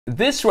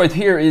This right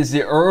here is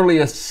the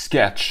earliest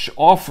sketch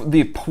of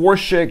the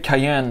Porsche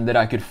Cayenne that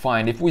I could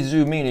find. If we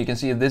zoom in, you can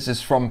see this is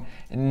from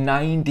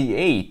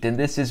 98, and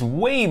this is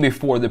way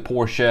before the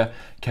Porsche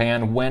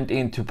Cayenne went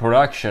into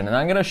production. And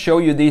I'm going to show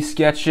you these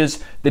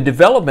sketches, the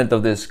development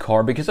of this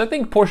car, because I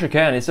think Porsche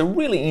Cayenne is a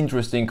really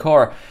interesting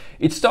car.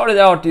 It started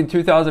out in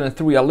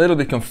 2003, a little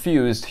bit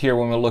confused here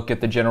when we look at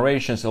the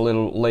generations a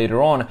little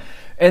later on.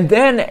 And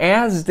then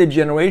as the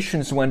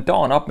generations went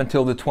on up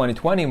until the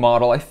 2020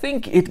 model, I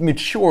think it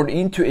matured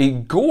into a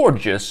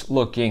gorgeous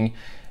looking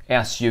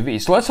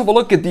SUV. So let's have a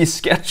look at these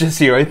sketches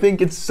here. I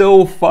think it's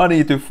so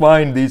funny to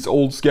find these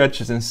old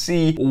sketches and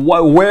see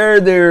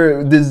where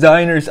their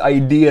designers'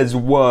 ideas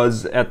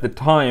was at the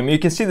time. You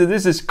can see that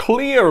this is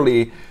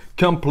clearly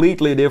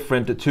completely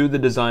different to the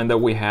design that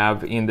we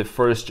have in the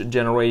first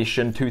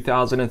generation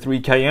 2003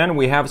 Cayenne.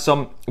 We have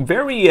some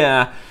very,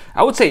 I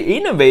would say,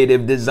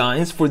 innovative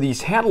designs for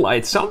these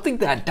headlights, something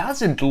that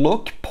doesn't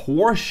look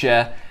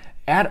Porsche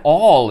at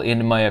all,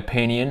 in my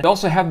opinion. We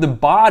also have the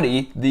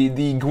body,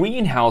 the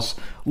greenhouse,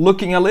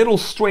 looking a little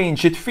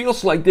strange. It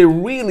feels like they're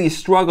really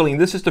struggling.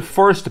 This is the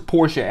first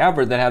Porsche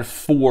ever that had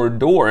 4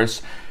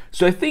 doors.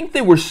 So I think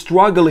they were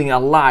struggling a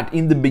lot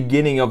in the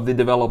beginning of the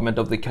development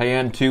of the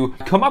Cayenne to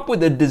come up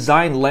with a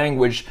design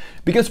language,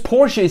 because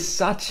Porsche is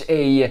such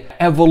a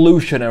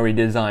evolutionary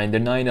design, the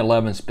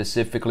 911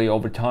 specifically,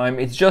 over time.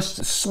 It's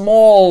just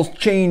small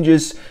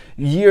changes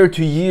year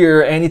to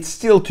year, and it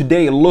still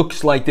today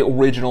looks like the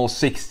original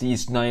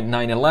 60s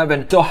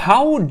 911. So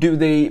how do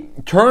they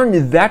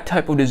turn that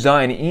type of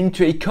design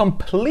into a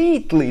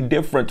completely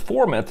different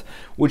format,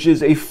 which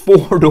is a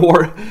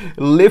 4-door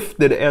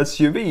lifted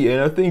SUV?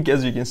 And I think,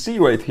 as you can see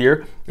right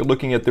here,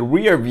 looking at the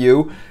rear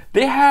view,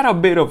 they had a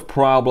bit of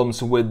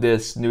problems with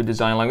this new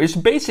design language. It's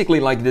basically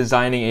like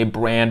designing a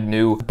brand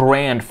new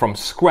brand from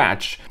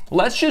scratch.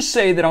 Let's just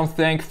say that I'm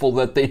thankful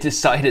that they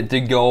decided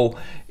to go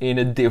in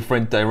a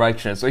different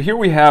direction. So here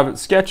we have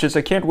sketches.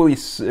 I can't really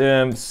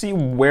see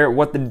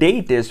what the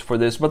date is for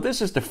this, but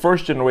this is the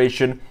first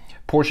generation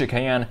Porsche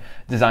Cayenne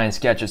design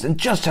sketches. And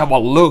just have a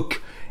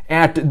look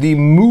at the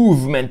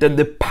movement and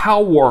the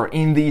power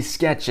in these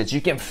sketches.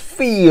 You can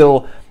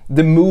feel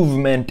the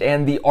movement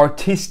and the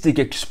artistic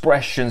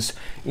expressions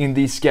in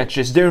these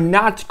sketches. They're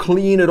not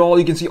clean at all.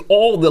 You can see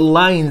all the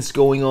lines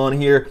going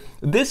on here.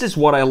 This is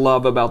what I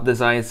love about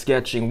design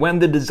sketching, when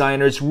the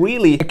designers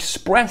really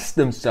express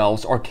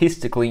themselves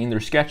artistically in their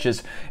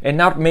sketches and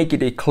not make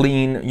it a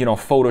clean,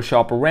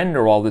 Photoshop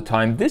render all the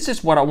time. This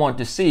is what I want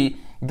to see.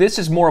 This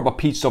is more of a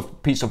piece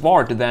of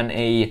art than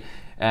a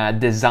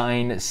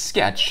design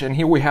sketch. And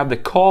here we have the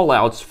call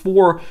outs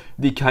for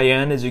the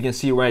Cayenne. As you can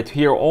see right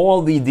here,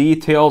 all the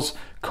details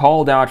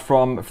called out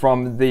from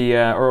the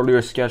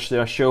earlier sketch that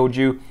I showed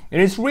you.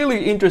 And it's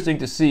really interesting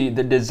to see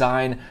the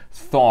design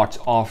thought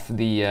of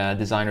the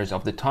designers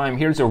of the time.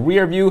 Here's a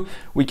rear view.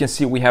 We can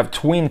see we have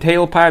twin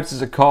tailpipes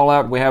as a call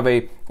out. We have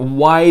a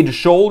wide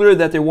shoulder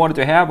that they wanted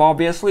to have.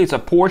 Obviously, it's a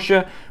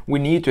Porsche. We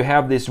need to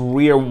have this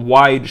rear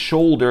wide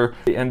shoulder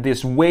and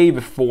this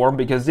wave form,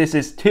 because this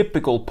is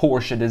typical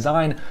Porsche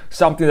design,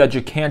 something that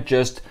you can't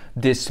just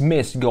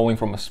dismiss going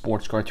from a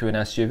sports car to an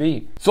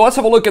SUV. So let's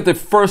have a look at the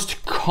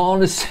first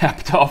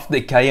concept of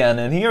the Cayenne,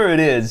 and here it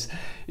is.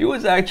 It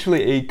was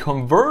actually a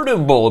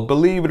convertible,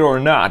 believe it or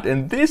not,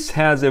 and this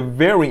has a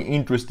very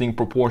interesting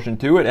proportion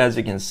to it, as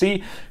you can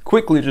see.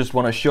 Quickly just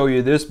want to show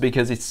you this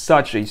because it's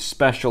such a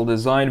special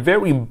design,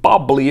 very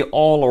bubbly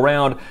all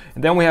around.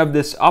 And then we have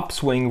this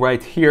upswing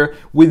right here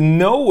with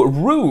no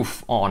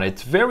roof on it,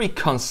 very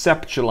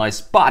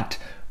conceptualized. But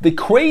the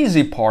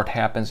crazy part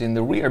happens in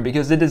the rear,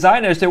 because the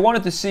designers, they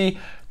wanted to see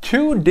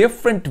two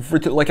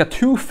different, like a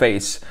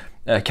two-face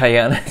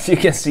Cayenne, as you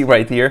can see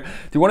right here.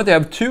 They wanted to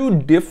have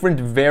 2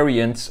 different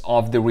variants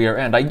of the rear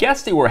end. I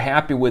guess they were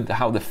happy with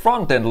how the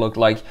front end looked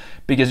like,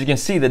 because you can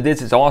see that this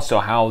is also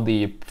how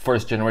the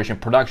first generation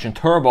production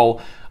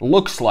turbo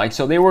looks like.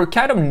 So they were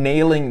kind of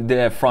nailing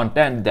the front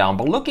end down.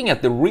 But looking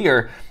at the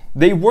rear,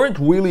 they weren't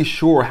really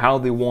sure how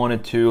they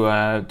wanted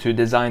to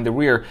design the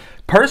rear.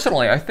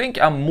 Personally, I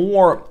think I'm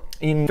more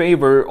in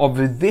favor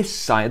of this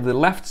side, the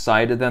left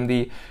side, than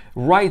the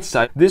right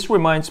side. This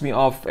reminds me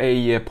of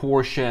a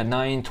Porsche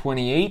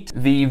 928,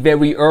 the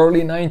very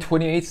early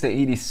 928s, the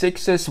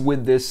 86s,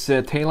 with this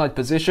taillight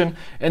position.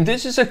 And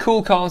this is a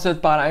cool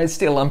concept, but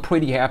I'm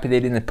pretty happy they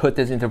didn't put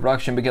this into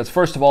production, because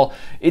first of all,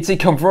 it's a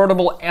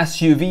convertible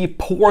SUV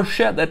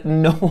Porsche that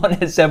no one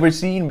has ever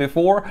seen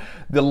before,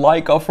 the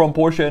like of from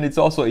Porsche, and it's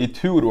also a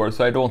 2-door,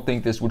 so I don't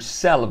think this would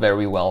sell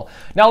very well.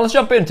 Now let's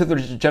jump into the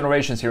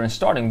generations here, and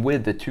starting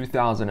with the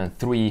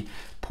 2003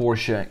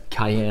 Porsche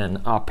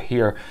Cayenne up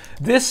here.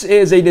 This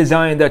is a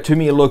design that to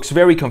me looks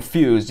very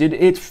confused.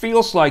 It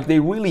feels like they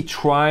really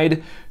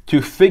tried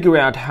to figure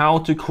out how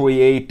to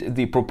create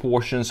the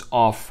proportions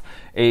of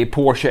a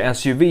Porsche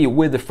SUV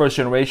with the first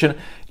generation.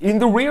 In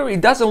the rear,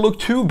 it doesn't look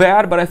too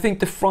bad, but I think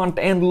the front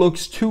end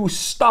looks too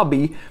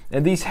stubby,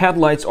 and these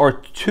headlights are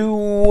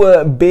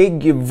too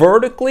big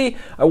vertically.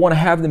 I want to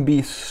have them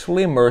be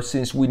slimmer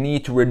since we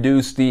need to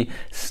reduce the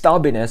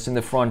stubbiness in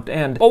the front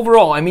end.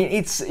 Overall, I mean,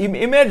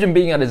 imagine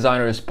being a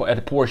designer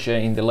at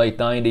Porsche in the late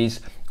 90s.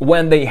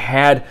 When they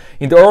had,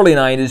 in the early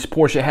 90s,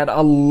 Porsche had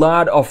a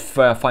lot of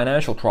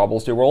financial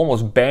troubles. They were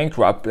almost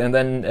bankrupt, and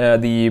then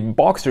the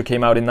Boxster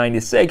came out in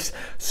 96,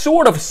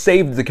 sort of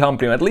saved the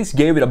company, or at least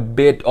gave it a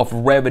bit of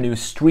revenue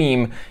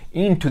stream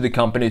into the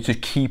company to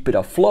keep it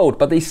afloat.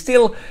 But they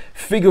still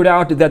figured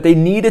out that they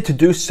needed to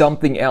do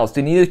something else.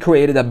 They needed to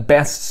create a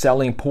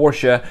best-selling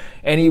Porsche,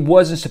 and it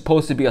wasn't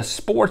supposed to be a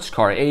sports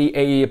car,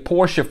 a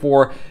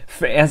Porsche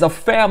as a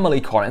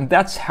family car. And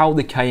that's how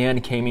the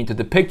Cayenne came into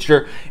the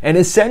picture and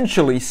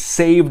essentially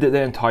saved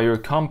the entire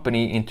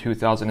company in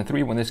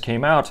 2003 when this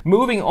came out.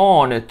 Moving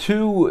on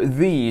to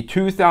the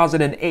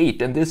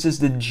 2008, and this is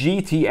the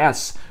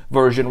GTS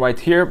version right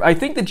here. I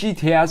think the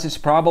GTS is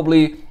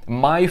probably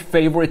my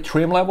favorite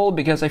trim level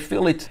because I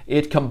feel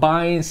it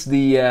combines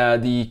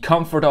the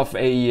comfort of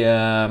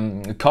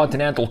a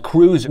Continental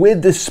Cruise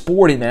with the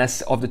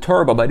sportiness of the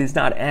turbo, but it's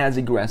not as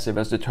aggressive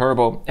as the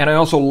turbo. And I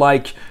also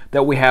like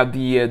that we have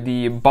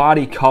the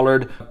body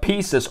colored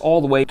pieces all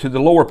the way to the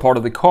lower part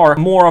of the car,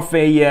 more of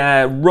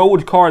a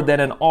road car than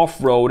an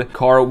off-road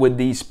car with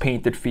these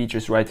painted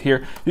features right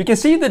here. You can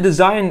see the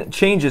design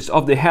changes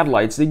of the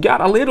headlights. They got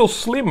a little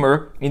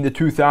slimmer in the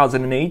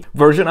 2008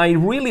 version. I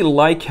really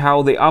like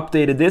how they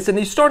updated this, and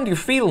it's starting to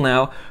feel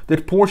now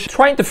that Porsche is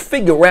trying to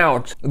figure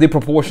out the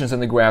proportions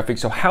and the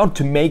graphics of how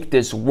to make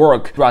this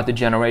work throughout the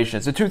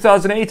generations. The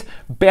 2008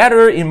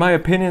 better in my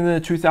opinion than the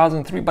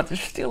 2003, but they're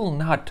still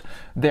not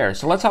there.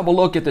 So let's have a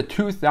look at the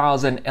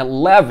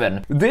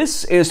 2011.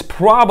 This is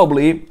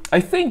probably, I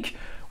think,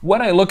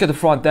 when I look at the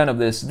front end of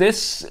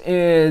this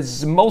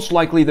is most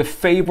likely the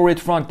favorite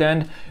front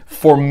end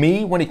for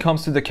me when it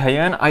comes to the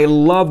Cayenne. I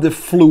love the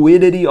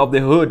fluidity of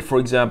the hood, for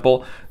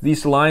example.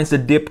 These lines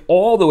that dip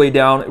all the way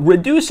down,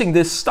 reducing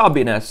this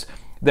stubbiness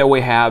that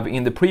we have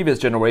in the previous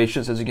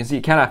generations. As you can see,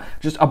 it kind of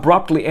just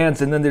abruptly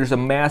ends, and then there's a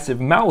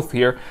massive mouth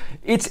here.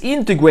 It's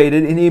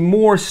integrated in a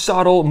more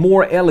subtle,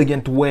 more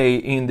elegant way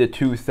in the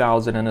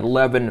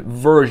 2011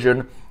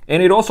 version.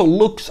 And it also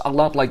looks a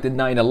lot like the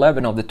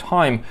 911 of the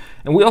time.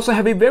 And we also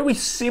have a very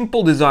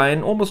simple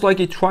design, almost like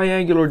a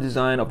triangular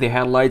design of the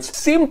headlights,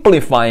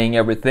 simplifying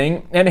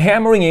everything and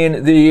hammering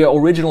in the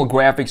original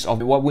graphics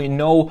of what we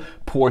know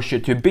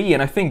Porsche to be.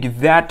 And I think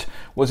that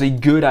was a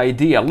good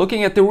idea.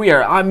 Looking at the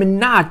rear, I'm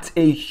not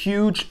a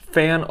huge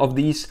fan of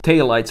these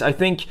taillights. I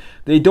think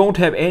they don't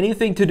have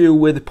anything to do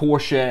with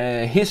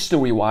Porsche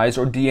history-wise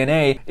or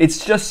DNA.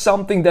 It's just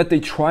something that they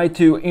try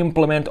to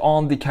implement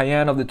on the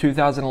Cayenne of the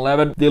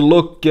 2011. They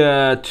look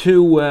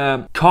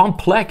too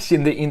complex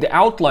in the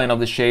outline of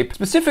the shape,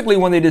 specifically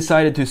when they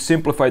decided to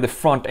simplify the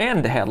front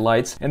end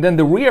headlights, and then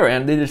the rear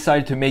end they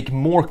decided to make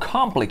more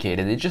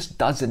complicated. It just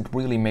doesn't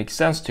really make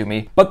sense to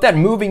me. But then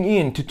moving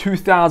into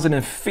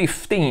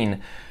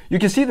 2015, you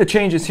can see the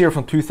changes here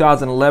from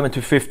 2011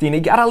 to 15.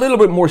 It got a little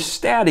bit more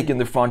static in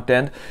the front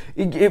end,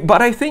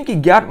 but I think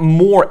it got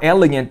more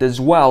elegant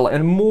as well,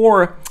 and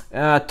more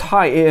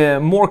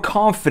more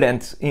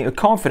confidence in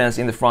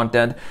the front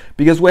end,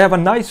 because we have a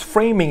nice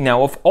framing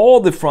now of all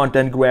the front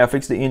end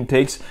graphics, the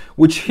intakes,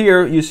 which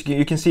here you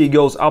can see it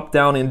goes up,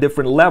 down in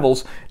different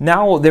levels.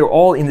 Now they're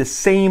all in the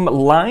same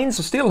lines,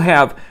 so still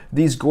have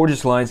these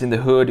gorgeous lines in the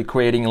hood,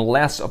 creating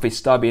less of a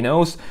stubby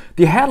nose.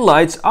 The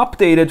headlights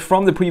updated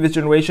from the previous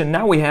generation.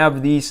 Now we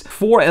have these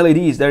 4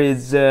 LEDs. That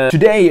is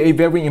today a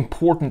very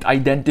important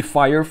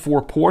identifier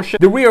for Porsche.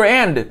 The rear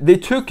end, they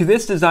took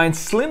this design,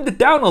 slimmed it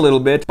down a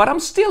little bit, but I'm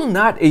still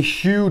not a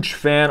huge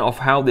fan of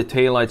how the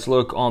taillights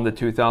look on the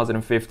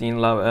 2015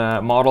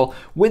 model,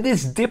 with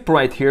this dip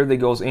right here that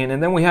goes in,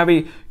 and then we have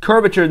a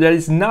curvature that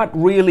is not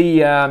really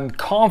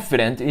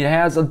confident. It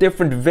has a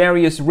different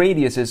various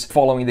radiuses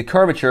following the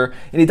curvature,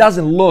 and it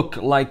doesn't look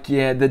like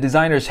the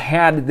designers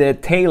had the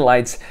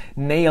taillights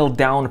nailed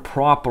down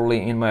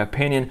properly, in my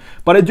opinion.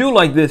 But I do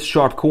like this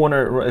sharp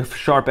corner,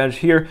 sharp edge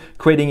here,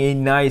 creating a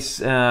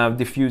nice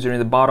diffuser in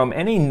the bottom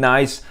and a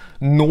nice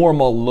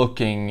normal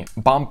looking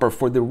bumper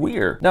for the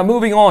rear. Now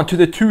moving on to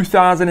the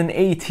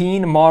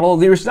 2018 model,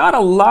 there's not a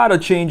lot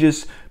of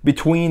changes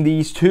between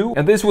these two,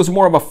 and this was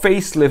more of a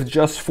facelift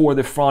just for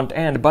the front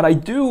end, but I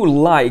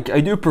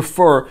do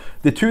prefer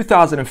the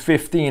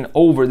 2015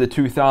 over the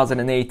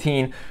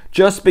 2018,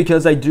 just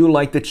because I do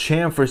like the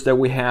chamfers that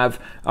we have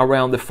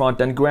around the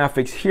front end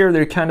graphics. Here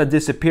they're kind of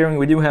disappearing.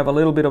 We do have a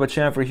little bit of a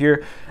chamfer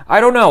here. I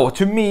don't know,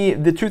 to me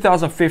the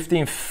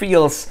 2015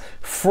 feels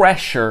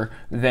fresher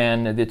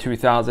than the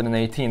 2018.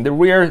 2018. The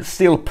rear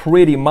still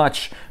pretty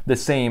much the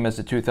same as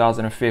the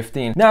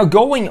 2015. Now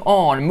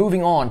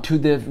moving on to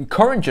the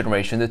current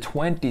generation, the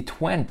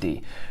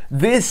 2020.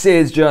 This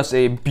is just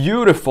a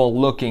beautiful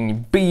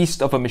looking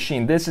beast of a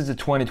machine. This is the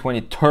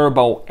 2020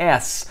 Turbo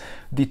S,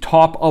 the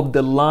top of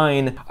the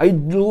line. I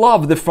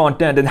love the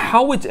front end and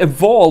how it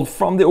evolved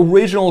from the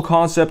original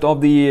concept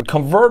of the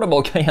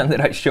convertible Cayenne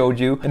that I showed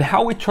you, and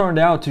how it turned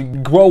out to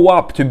grow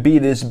up to be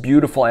this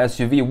beautiful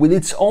SUV with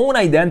its own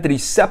identity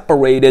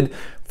separated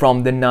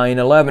from the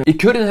 911. It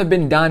couldn't have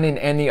been done in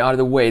any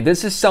other way.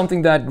 This is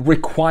something that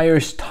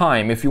requires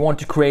time if you want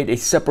to create a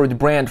separate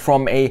brand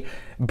from a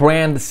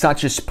brand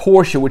such as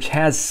Porsche, which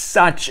has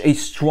such a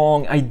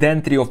strong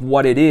identity of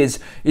what it is.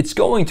 It's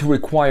going to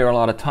require a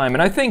lot of time.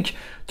 And I think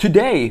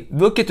today,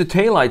 look at the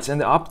taillights and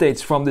the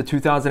updates from the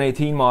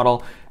 2018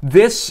 model.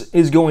 This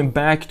is going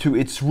back to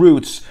its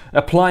roots,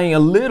 applying a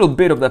little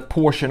bit of that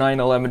Porsche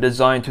 911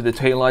 design to the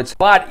taillights,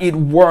 but it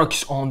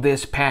works on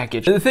this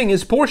package. And the thing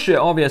is,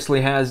 Porsche obviously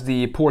has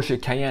the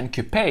Porsche Cayenne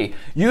Coupe.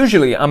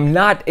 Usually, I'm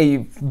not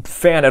a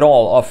fan at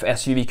all of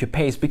SUV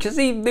coupes because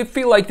they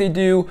feel like they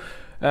do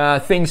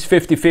things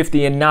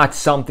 50-50 and not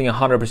something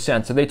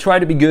 100%. So they try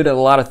to be good at a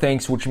lot of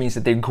things, which means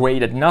that they're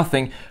great at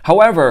nothing.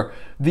 However,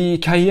 the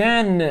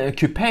Cayenne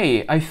Coupe,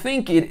 I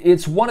think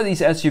it's one of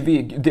these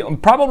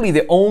SUV, probably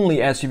the only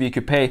SUV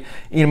coupe,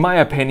 in my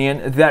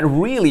opinion, that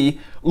really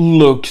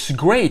looks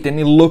great and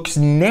it looks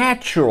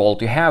natural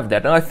to have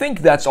that. And I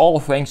think that's all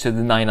thanks to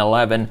the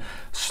 911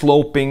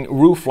 sloping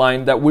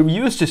roofline that we're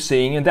used to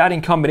seeing, and that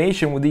in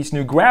combination with these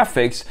new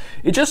graphics,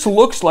 it just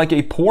looks like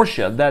a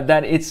Porsche,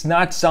 that it's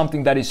not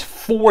something that is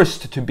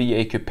forced to be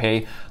a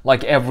coupe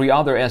like every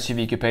other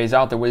SUV coupes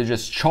out there, where they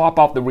just chop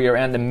off the rear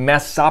end and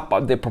mess up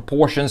the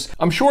proportions.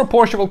 I'm sure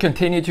Porsche will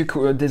continue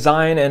to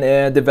design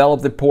and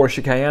develop the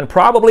Porsche Cayenne.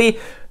 Probably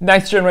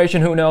next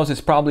generation, who knows,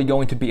 it's probably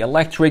going to be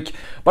electric.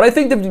 But I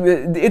think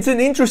that it's an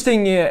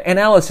interesting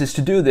analysis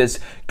to do this,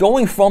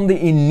 going from the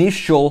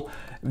initial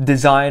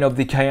design of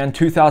the Cayenne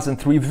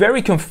 2003,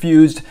 very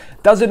confused,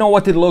 doesn't know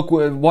what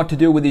to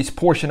do with these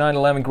Porsche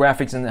 911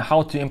 graphics and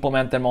how to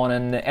implement them on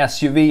an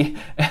SUV,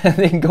 and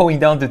then going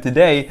down to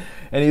today,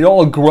 and it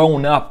all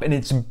grown up and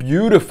it's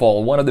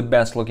beautiful. One of the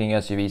best looking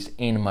SUVs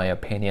in my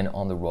opinion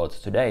on the roads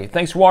today.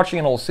 Thanks for watching,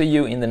 and I'll see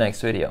you in the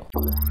next video.